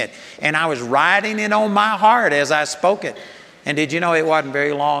speaking it and I was writing it on my heart as I spoke it. And did you know it wasn't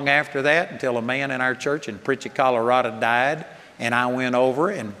very long after that until a man in our church in Pritchett, Colorado died, and I went over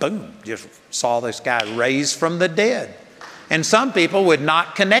and boom, just saw this guy raised from the dead. And some people would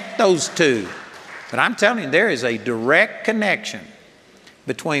not connect those two. But I'm telling you, there is a direct connection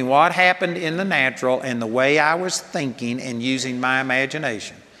between what happened in the natural and the way I was thinking and using my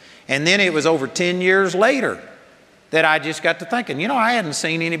imagination. And then it was over 10 years later that I just got to thinking, I hadn't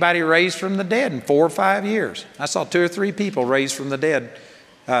seen anybody raised from the dead in 4 or 5 years. I saw 2 or 3 people raised from the dead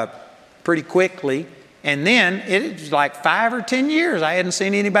pretty quickly. And then it was like 5 or 10 years I hadn't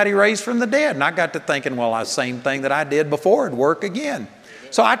seen anybody raised from the dead. And I got to thinking, well, the same thing that I did before would work again.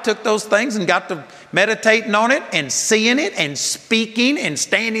 So I took those things and got to meditating on it and seeing it and speaking and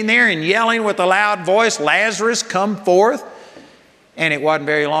standing there and yelling with a loud voice, Lazarus, come forth. And it wasn't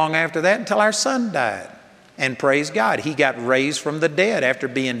very long after that until our son died. And praise God, he got raised from the dead after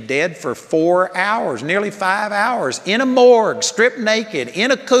being dead for 4 hours, nearly 5 hours, in a morgue, stripped naked,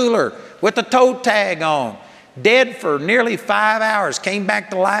 in a cooler with a toe tag on, dead for nearly 5 hours, came back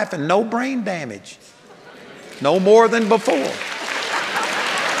to life and no brain damage. No more than before.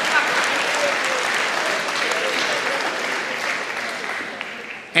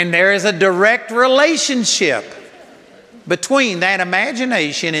 And there is a direct relationship between that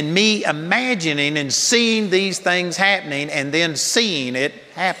imagination and me imagining and seeing these things happening and then seeing it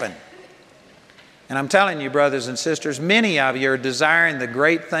happen. And I'm telling you, brothers and sisters, many of you are desiring the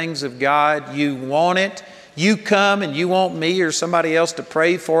great things of God. You want it. You come and you want me or somebody else to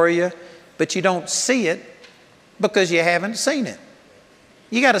pray for you, but you don't see it because you haven't seen it.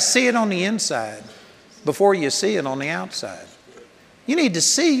 You got to see it on the inside before you see it on the outside. You need to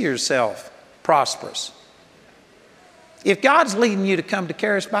see yourself prosperous. If God's leading you to come to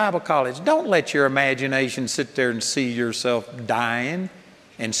Charis Bible College, don't let your imagination sit there and see yourself dying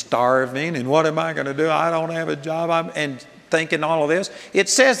and starving and what am I going to do? I don't have a job. And thinking all of this. It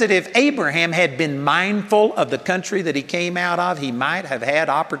says that if Abraham had been mindful of the country that he came out of, he might have had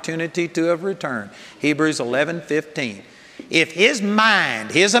opportunity to have returned. Hebrews 11:15. If his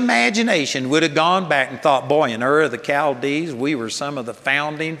mind, his imagination would have gone back and thought, boy, in Ur of the Chaldees, we were some of the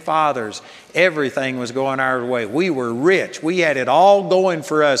founding fathers. Everything was going our way. We were rich. We had it all going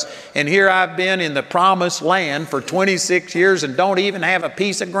for us. And here I've been in the promised land for 26 years and don't even have a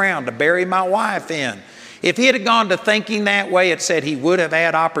piece of ground to bury my wife in. If he had gone to thinking that way, it said he would have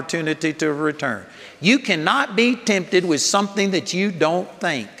had opportunity to return. You cannot be tempted with something that you don't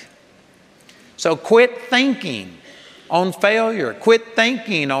think. So quit thinking on failure. Quit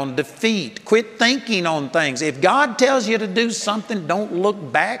thinking on defeat. Quit thinking on things. If God tells you to do something, don't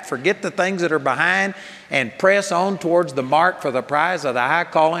look back. Forget the things that are behind and press on towards the mark for the prize of the high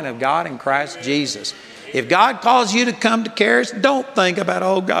calling of God in Christ Jesus. If God calls you to come to Charis, don't think about,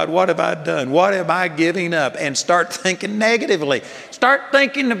 oh God, what have I done? What am I giving up? And start thinking negatively. Start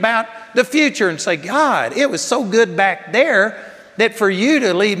thinking about the future and say, God, it was so good back there that for you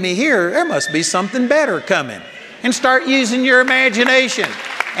to leave me here, there must be something better coming. And start using your imagination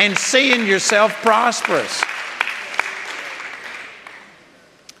and seeing yourself prosperous.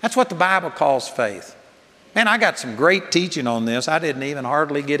 That's what the Bible calls faith. Man, I got some great teaching on this. I didn't even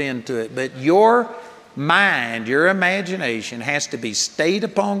hardly get into it. But your mind, your imagination has to be stayed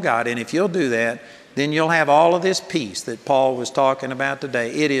upon God. And if you'll do that, then you'll have all of this peace that Paul was talking about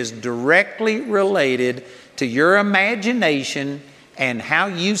today. It is directly related to your imagination and how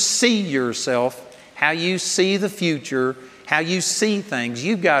you see yourself, how you see the future, how you see things.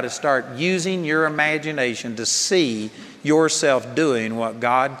 You've got to start using your imagination to see yourself doing what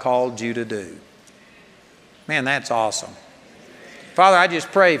God called you to do. Man, that's awesome. Father, I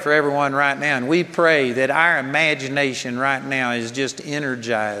just pray for everyone right now, and we pray that our imagination right now is just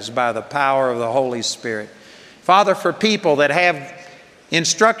energized by the power of the Holy Spirit. Father, for people that have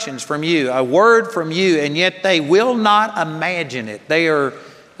instructions from you, a word from you, and yet they will not imagine it. They are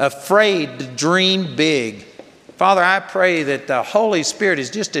afraid to dream big. Father, I pray that the Holy Spirit is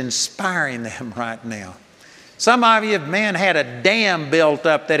just inspiring them right now. Some of you have, had a dam built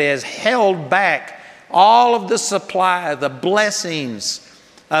up that has held back all of the supply, the blessings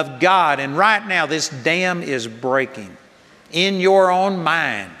of God. And right now, this dam is breaking in your own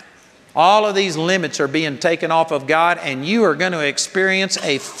mind. All of these limits are being taken off of God, and you are going to experience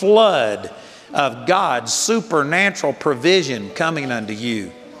a flood of God's supernatural provision coming unto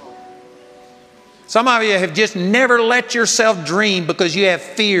you. Some of you have just never let yourself dream because you have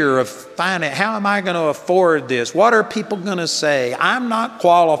fear of finding, how am I going to afford this? What are people going to say? I'm not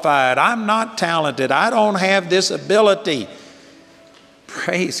qualified. I'm not talented. I don't have this ability.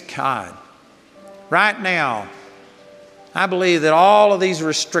 Praise God. Right now, I believe that all of these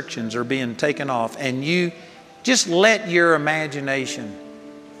restrictions are being taken off, and you just let your imagination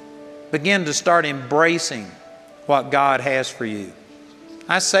begin to start embracing what God has for you.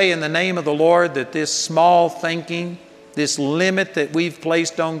 I say in the name of the Lord that this small thinking, this limit that we've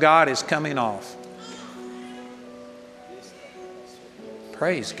placed on God is coming off.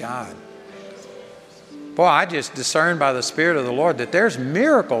 Praise God. Boy, I just discerned by the Spirit of the Lord that there's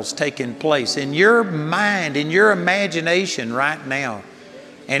miracles taking place in your mind, in your imagination right now.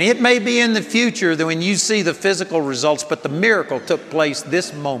 And it may be in the future that when you see the physical results, but the miracle took place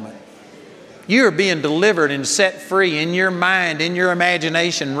this moment. You are being delivered and set free in your mind, in your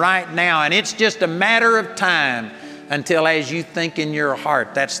imagination right now. And it's just a matter of time until, as you think in your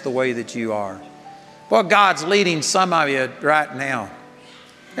heart, that's the way that you are. Well, God's leading some of you right now.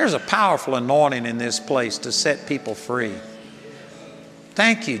 There's a powerful anointing in this place to set people free.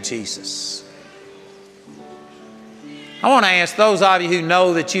 Thank you, Jesus. I want to ask those of you who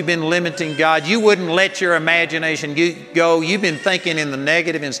know that you've been limiting God, you wouldn't let your imagination go. You've been thinking in the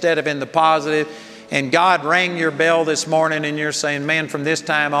negative instead of in the positive. And God rang your bell this morning and you're saying, man, from this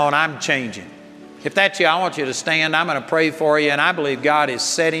time on, I'm changing. If that's you, I want you to stand. I'm going to pray for you. And I believe God is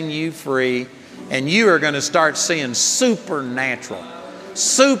setting you free. And you are going to start seeing supernatural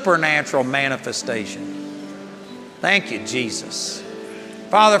manifestation. Thank you, Jesus.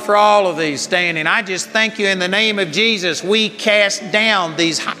 Father, for all of these standing, I just thank you in the name of Jesus. We cast down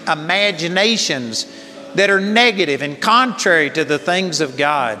these imaginations that are negative and contrary to the things of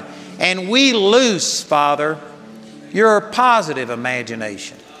God. And we loose, Father, your positive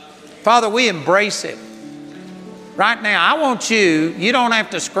imagination. Father, we embrace it. Right now, I want you don't have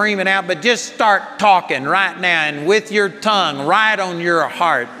to scream it out, but just start talking right now and with your tongue right on your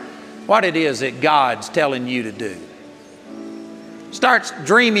heart what it is that God's telling you to do. Start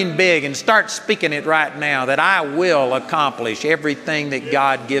dreaming big and start speaking it right now that I will accomplish everything that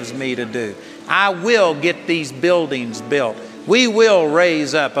God gives me to do. I will get these buildings built. We will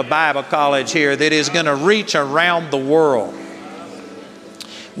raise up a Bible college here that is going to reach around the world.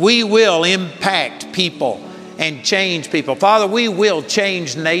 We will impact people and change people. Father, we will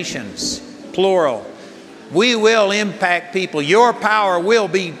change nations, plural. We will impact people. Your power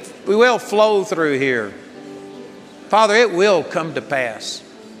will flow through here. Father, it will come to pass.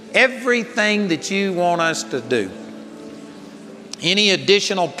 Everything that you want us to do. Any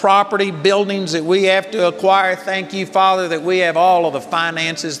additional property, buildings that we have to acquire, thank you, Father, that we have all of the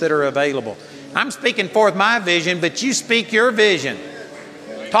finances that are available. I'm speaking forth my vision, but you speak your vision.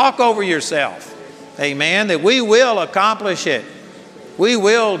 Talk over yourself. Amen. That we will accomplish it. We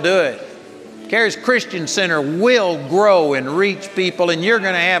will do it. Cares Christian Center will grow and reach people, and you're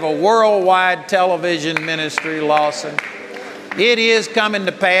going to have a worldwide television ministry, Lawson. It is coming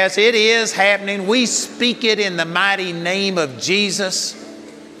to pass. It is happening. We speak it in the mighty name of Jesus.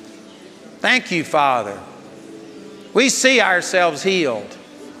 Thank you, Father. We see ourselves healed.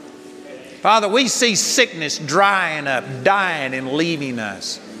 Father, we see sickness drying up, dying and leaving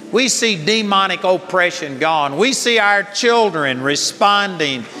us. We see demonic oppression gone. We see our children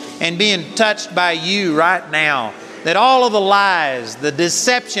responding and being touched by you right now. That all of the lies, the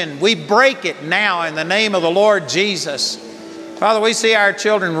deception, we break it now in the name of the Lord Jesus. Father, we see our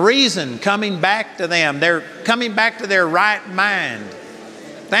children reason coming back to them. They're coming back to their right mind.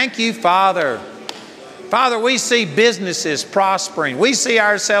 Thank you, Father. Father, we see businesses prospering. We see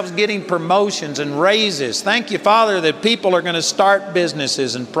ourselves getting promotions and raises. Thank you, Father, that people are going to start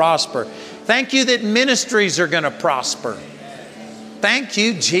businesses and prosper. Thank you that ministries are going to prosper. Thank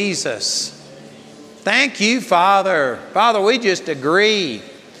you, Jesus. Thank you, Father. Father, we just agree.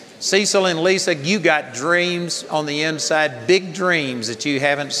 Cecil and Lisa, you got dreams on the inside, big dreams that you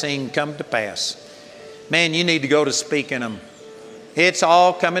haven't seen come to pass. Man, you need to go to speaking them. It's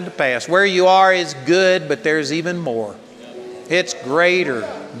all coming to pass. Where you are is good, but there's even more. It's greater,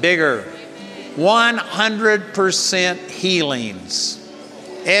 bigger. 100% healings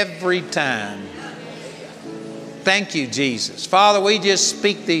every time. Thank you, Jesus. Father, we just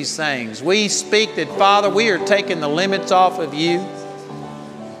speak these things. We speak that, Father, we are taking the limits off of you.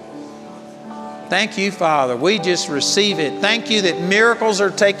 Thank you, Father. We just receive it. Thank you that miracles are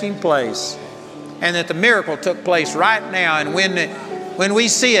taking place and that the miracle took place right now. And when we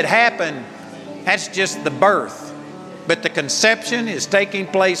see it happen, that's just the birth. But the conception is taking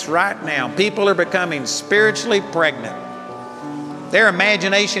place right now. People are becoming spiritually pregnant. Their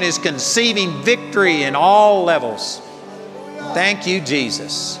imagination is conceiving victory in all levels. Thank you,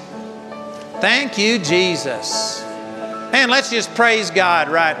 Jesus. Thank you, Jesus. And let's just praise God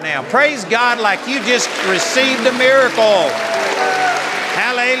right now. Praise God like you just received a miracle.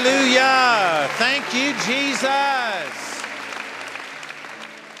 Hallelujah. Thank you, Jesus.